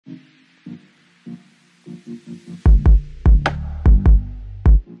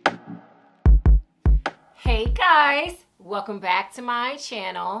guys, welcome back to my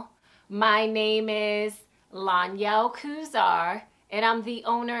channel. My name is Lanyel Kuzar and I'm the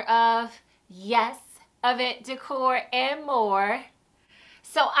owner of Yes of It Decor and More.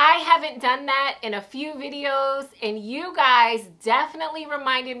 So I haven't done that in a few videos and you guys definitely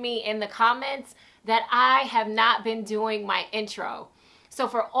reminded me in the comments that I have not been doing my intro. So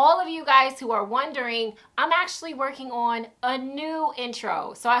for all of you guys who are wondering, I'm actually working on a new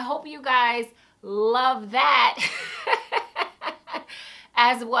intro. So I hope you guys love that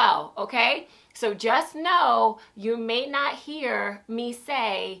as well, okay? So just know you may not hear me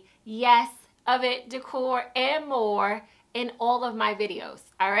say Yes of It Decor and More in all of my videos,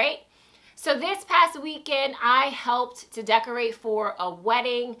 all right? So this past weekend, I helped to decorate for a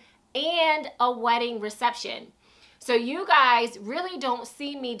wedding and a wedding reception. So you guys really don't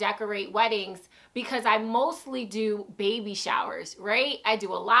see me decorate weddings because I mostly do baby showers, right? I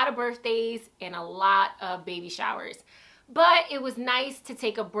do a lot of birthdays and a lot of baby showers. But it was nice to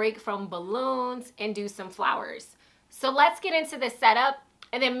take a break from balloons and do some flowers. So let's get into the setup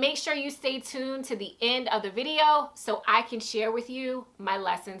and then make sure you stay tuned to the end of the video so I can share with you my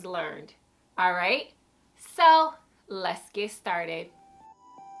lessons learned. All right, so let's get started.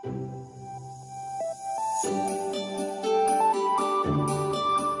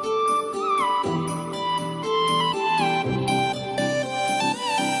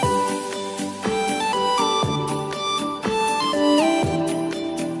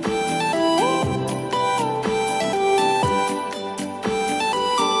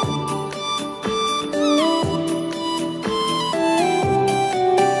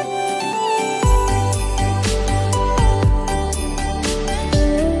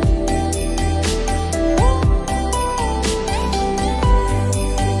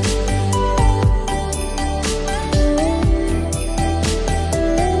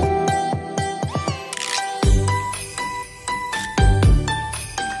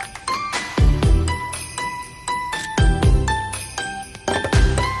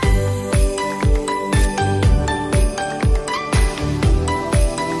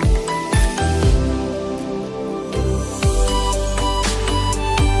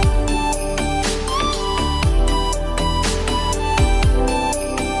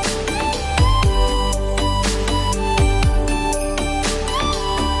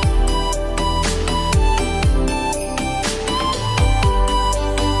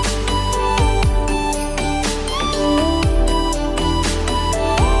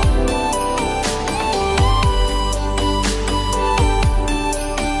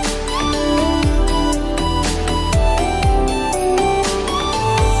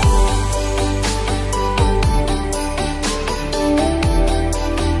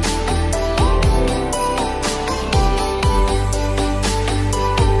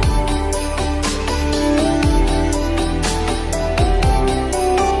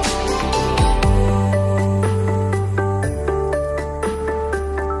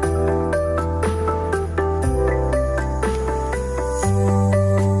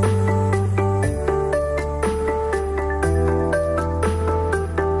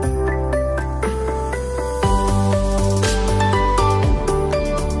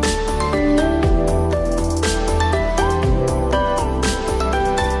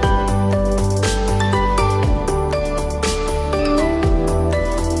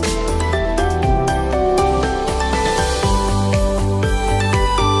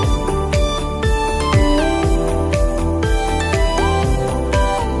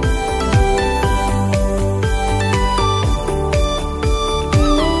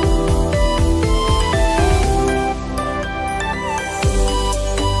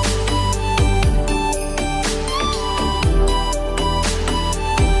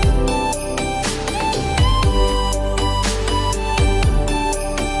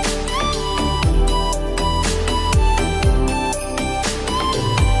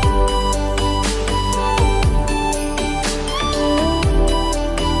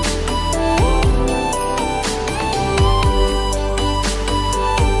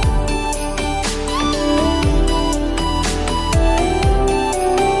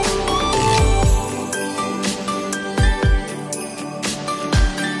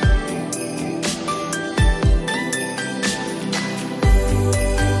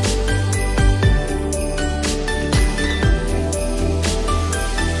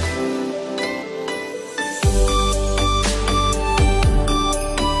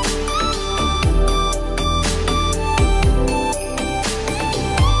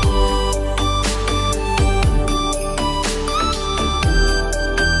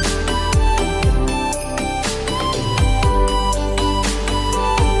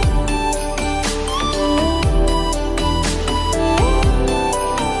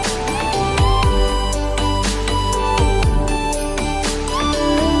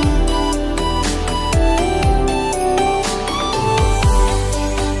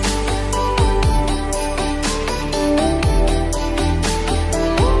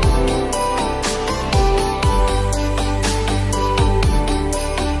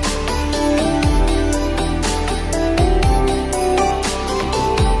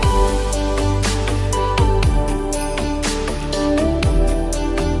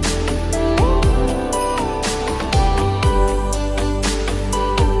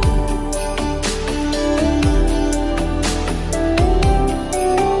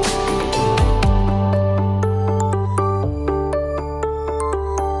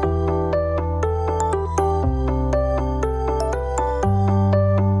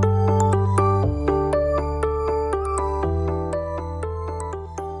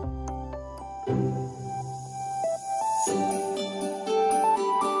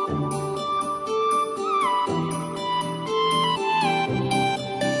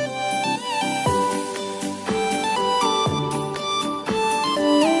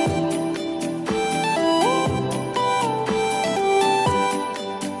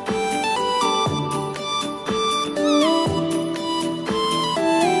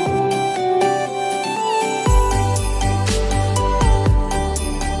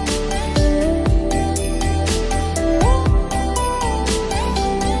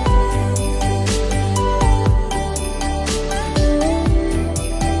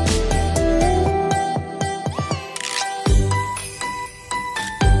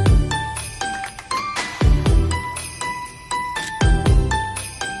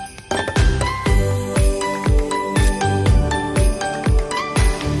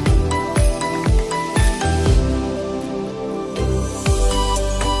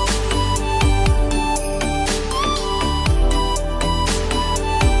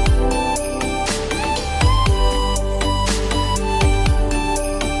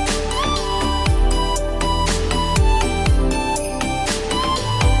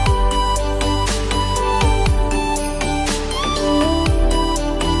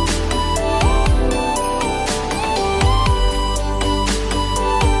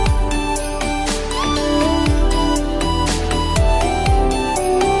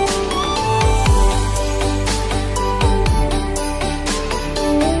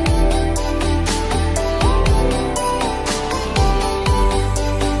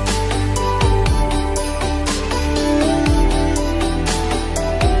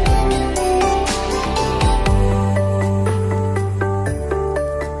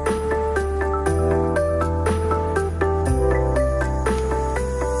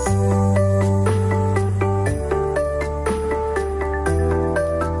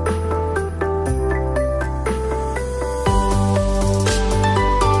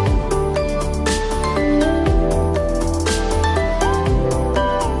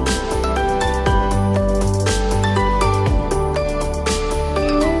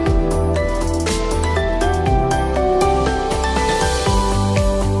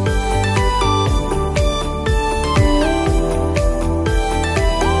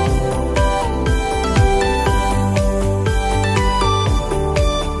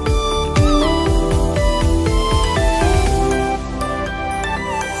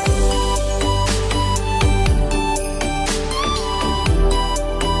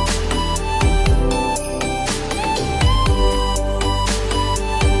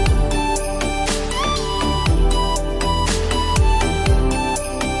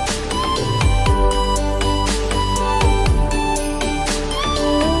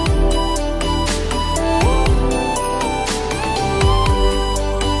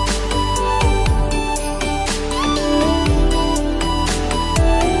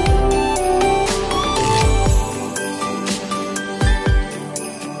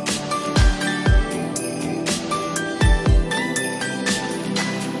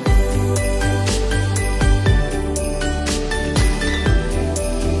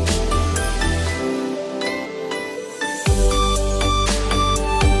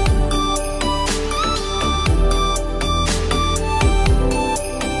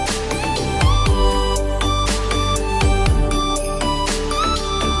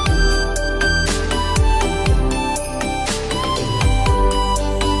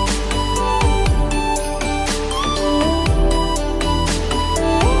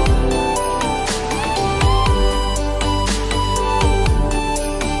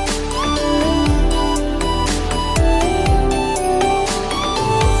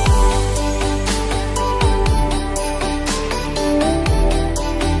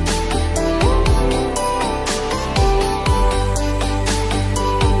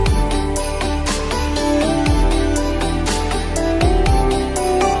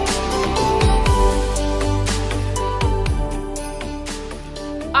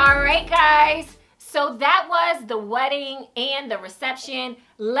 So that was the wedding and the reception.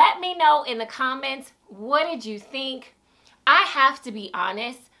 Let me know in the comments, what did you think? I have to be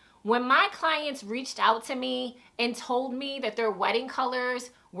honest, when my clients reached out to me and told me that their wedding colors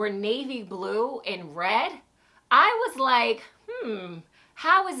were navy blue and red, I was like,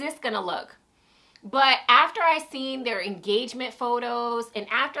 how is this gonna look? But after I seen their engagement photos and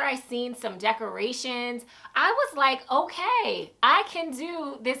after I seen some decorations, I was like, okay, I can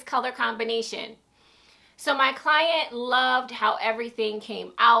do this color combination. So my client loved how everything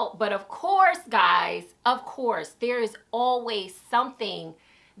came out. But of course, guys, of course, there is always something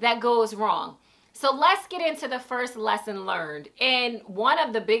that goes wrong. So let's get into the first lesson learned. And one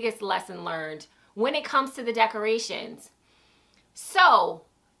of the biggest lessons learned when it comes to the decorations. So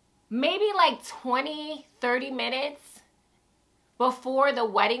maybe like 20, 30 minutes before the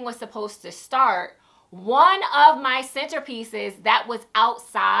wedding was supposed to start, one of my centerpieces that was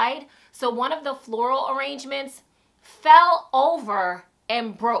outside, so one of the floral arrangements, fell over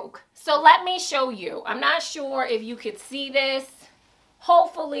and broke. So let me show you. I'm not sure if you could see this.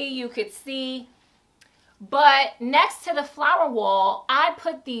 Hopefully you could see. But next to the flower wall, I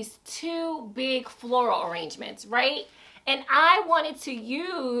put these two big floral arrangements, right? And I wanted to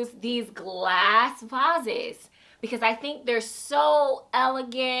use these glass vases because I think they're so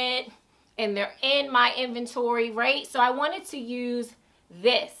elegant and they're in my inventory, right? So I wanted to use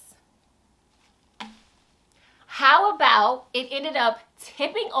this. How about it ended up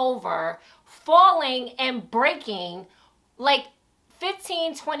tipping over, falling and breaking like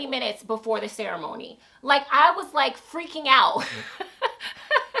 15, 20 minutes before the ceremony. Like I was like freaking out.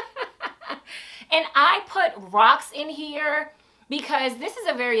 And I put rocks in here because this is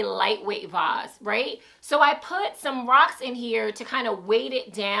a very lightweight vase, right? So I put some rocks in here to kind of weight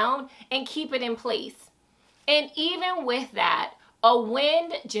it down and keep it in place. And even with that, a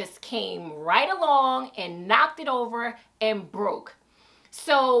wind just came right along and knocked it over and broke.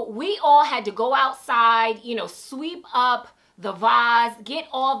 So we all had to go outside, you know, sweep up the vase, get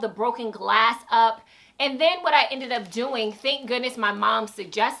all the broken glass up. And then what I ended up doing, thank goodness my mom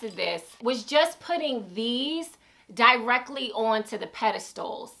suggested this, was just putting these directly onto the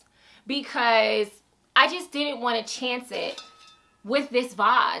pedestals because I just didn't want to chance it with this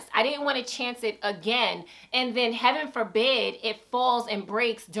vase. I didn't want to chance it again. And then heaven forbid it falls and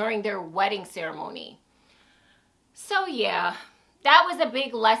breaks during their wedding ceremony. So yeah, that was a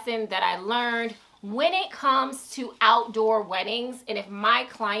big lesson that I learned. when it comes to outdoor weddings, and if my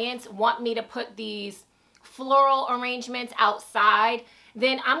clients want me to put these floral arrangements outside,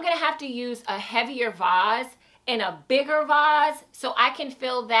 then I'm gonna have to use a heavier vase and a bigger vase so I can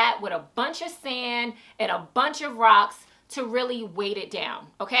fill that with a bunch of sand and a bunch of rocks to really weight it down,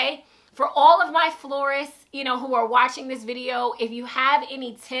 okay? For all of my florists, you know, who are watching this video, if you have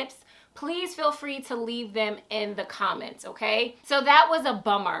any tips, please feel free to leave them in the comments, okay? So that was a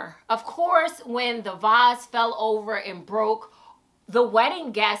bummer. Of course, when the vase fell over and broke, the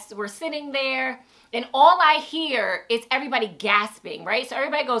wedding guests were sitting there and all I hear is everybody gasping, right? So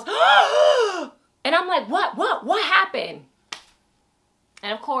everybody goes, and I'm like, what happened?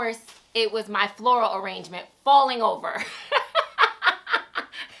 And of course, it was my floral arrangement falling over.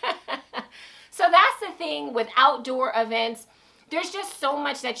 So that's the thing with outdoor events. There's just so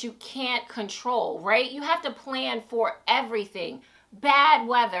much that you can't control, right? You have to plan for everything. Bad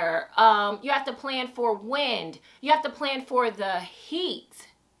weather, you have to plan for wind, you have to plan for the heat.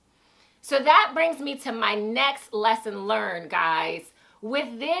 So that brings me to my next lesson learned, guys.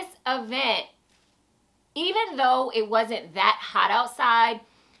 With this event, even though it wasn't that hot outside,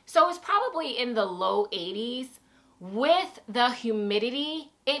 so it's probably in the low 80s, with the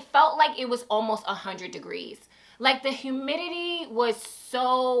humidity, it felt like it was almost 100 degrees. Like the humidity was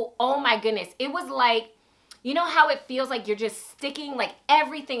so, oh my goodness. It was like, you know how it feels like you're just sticking, like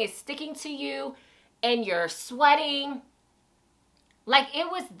everything is sticking to you and you're sweating? Like it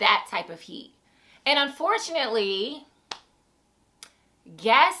was that type of heat. And unfortunately,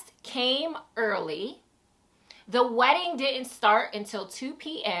 guests came early. The wedding didn't start until 2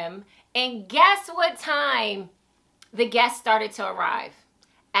 p.m. And guess what time the guests started to arrive?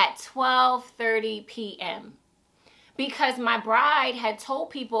 At 12:30 p.m. Because my bride had told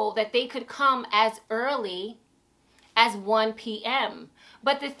people that they could come as early as 1 p.m.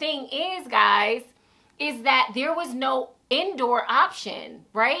 But the thing is, guys, is that there was no indoor option,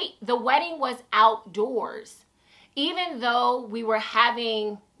 right? The wedding was outdoors. Even though we were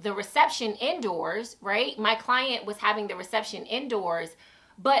having the reception indoors, right? My client was having the reception indoors,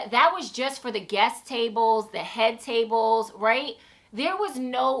 but that was just for the guest tables, the head tables, right? There was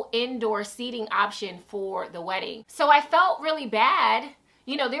no indoor seating option for the wedding. So I felt really bad.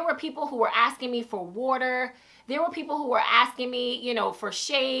 You know, there were people who were asking me for water. There were people who were asking me, you know, for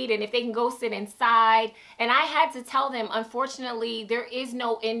shade and if they can go sit inside. And I had to tell them, unfortunately, there is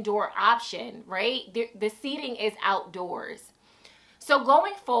no indoor option, right? The seating is outdoors. So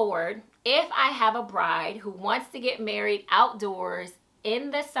going forward, if I have a bride who wants to get married outdoors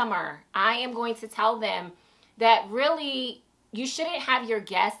in the summer, I am going to tell them that really you shouldn't have your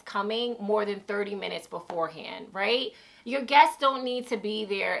guests coming more than 30 minutes beforehand, right? Your guests don't need to be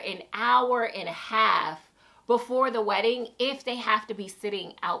there an hour and a half before the wedding if they have to be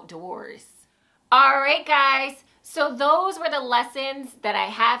sitting outdoors. All right, guys. So those were the lessons that I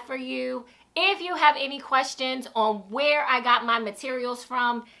have for you. If you have any questions on where I got my materials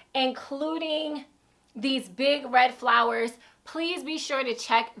from, including these big red flowers, please be sure to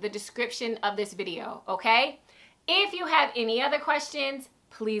check the description of this video, okay? If you have any other questions,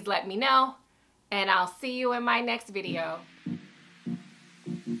 please let me know, and I'll see you in my next video.